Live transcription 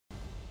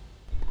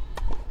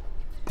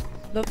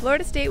The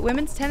Florida State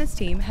women's tennis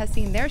team has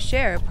seen their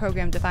share of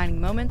program-defining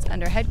moments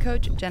under head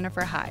coach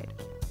Jennifer Hyde.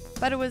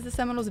 But it was the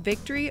Seminoles'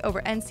 victory over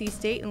NC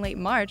State in late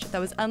March that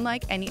was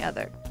unlike any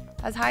other,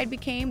 as Hyde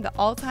became the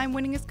all-time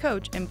winningest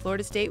coach in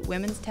Florida State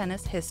women's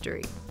tennis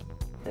history.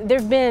 There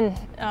have been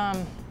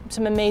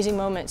some amazing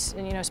moments,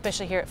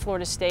 especially here at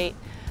Florida State.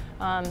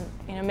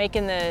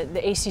 Making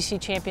the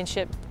ACC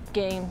championship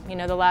game,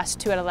 the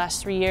last 2 out of the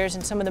last 3 years,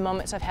 and some of the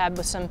moments I've had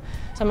with some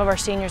of our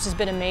seniors has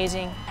been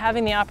amazing.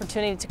 Having the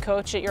opportunity to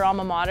coach at your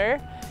alma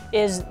mater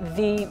is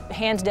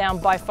hands down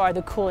by far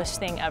the coolest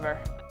thing ever.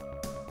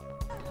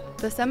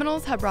 The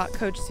Seminoles have brought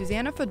Coach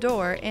Susanna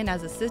Fedor in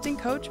as assistant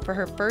coach for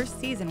her first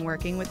season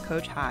working with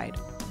Coach Hyde.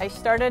 I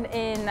started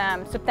in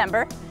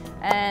September,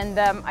 and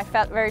I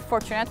felt very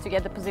fortunate to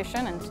get the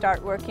position and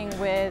start working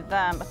with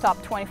a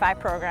top 25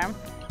 program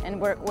and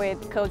work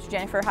with Coach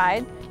Jennifer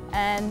Hyde.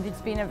 And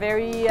it's been a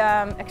very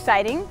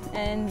exciting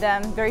and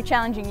very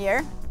challenging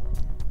year.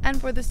 And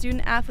for the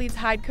student athletes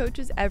Hyde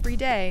coaches every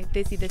day,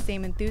 they see the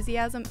same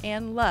enthusiasm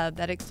and love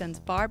that extends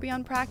far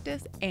beyond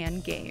practice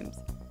and games,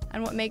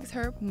 and what makes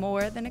her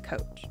more than a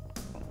coach.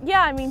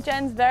 Yeah, I mean,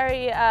 Jen's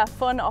very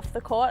fun off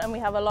the court, and we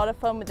have a lot of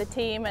fun with the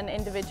team and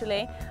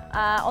individually.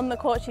 On the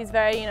court, she's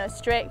very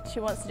strict. She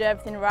wants to do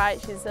everything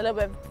right. She's a little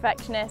bit of a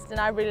perfectionist,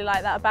 and I really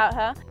like that about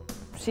her.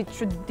 She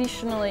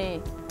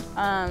traditionally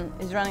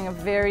is running a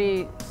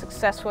very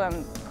successful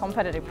and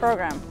competitive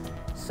program.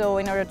 So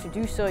in order to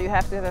do so, you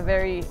have to have a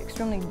very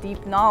extremely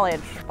deep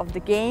knowledge of the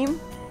game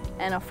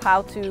and of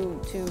how to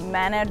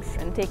manage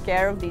and take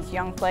care of these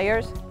young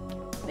players.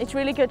 It's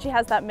really good she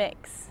has that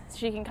mix.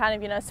 She can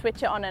kind of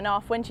switch it on and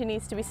off. When she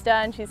needs to be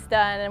stern, she's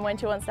stern, and when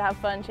she wants to have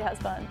fun, she has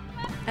fun.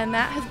 And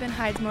that has been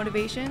Hyde's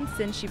motivation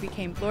since she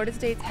became Florida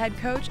State's head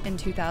coach in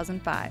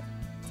 2005,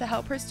 to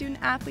help her student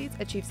athletes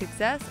achieve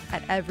success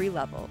at every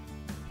level.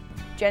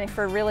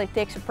 Jennifer really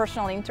takes a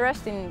personal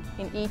interest in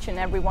each and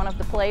every one of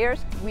the players,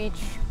 which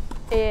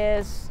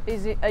is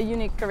a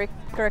unique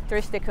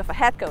characteristic of a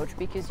head coach,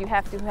 because you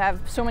have to have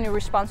so many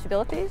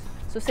responsibilities.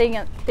 So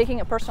taking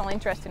a personal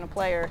interest in a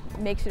player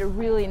makes it a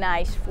really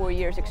nice 4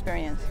 years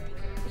experience.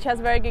 She has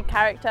a very good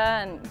character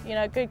and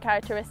good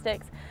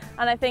characteristics,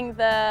 and I think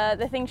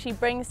the thing she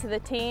brings to the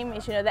team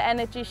is the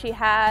energy she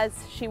has.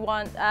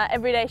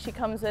 Every day she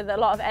comes with a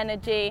lot of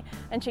energy,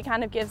 and she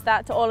kind of gives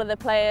that to all of the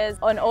players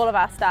and all of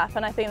our staff,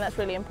 and I think that's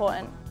really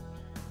important.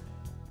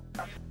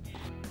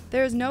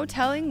 There is no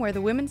telling where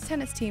the women's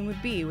tennis team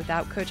would be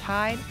without Coach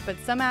Hyde, but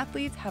some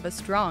athletes have a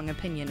strong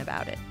opinion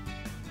about it.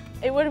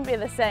 It wouldn't be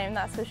the same,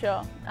 that's for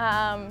sure.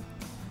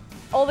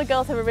 All the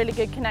girls have a really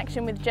good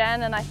connection with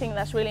Jen, and I think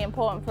that's really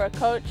important for a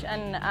coach,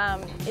 and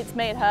it's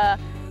made her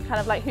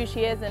kind of like who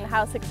she is and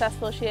how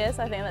successful she is.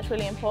 I think that's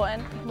really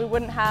important. We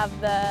wouldn't have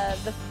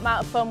the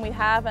amount of fun we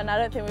have, and I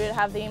don't think we would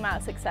have the amount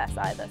of success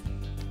either.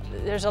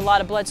 There's a lot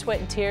of blood, sweat,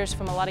 and tears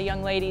from a lot of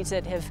young ladies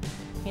that have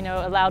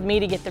allowed me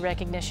to get the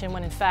recognition,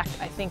 when in fact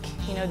I think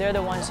they're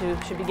the ones who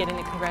should be getting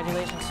the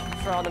congratulations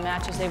for all the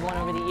matches they've won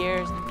over the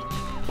years.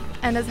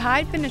 And as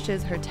Hyde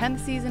finishes her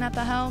 10th season at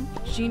the helm,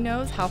 she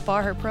knows how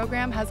far her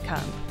program has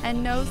come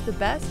and knows the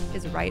best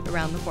is right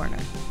around the corner.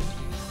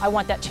 I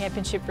want that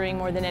championship ring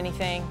more than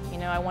anything.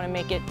 I want to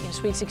make it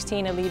Sweet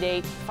 16, Elite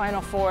 8, Final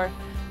 4.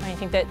 I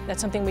think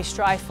that's something we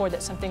strive for,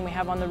 that's something we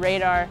have on the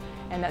radar,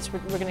 and that's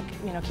what we're going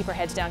to keep our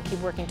heads down, keep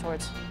working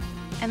towards.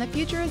 And the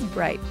future is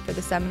bright for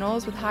the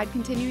Seminoles, with Hyde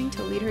continuing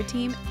to lead her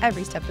team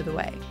every step of the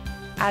way,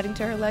 adding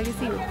to her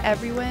legacy with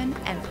every win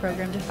and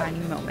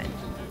program-defining moment.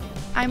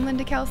 I'm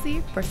Linda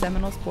Kelsey for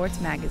Seminole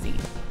Sports Magazine.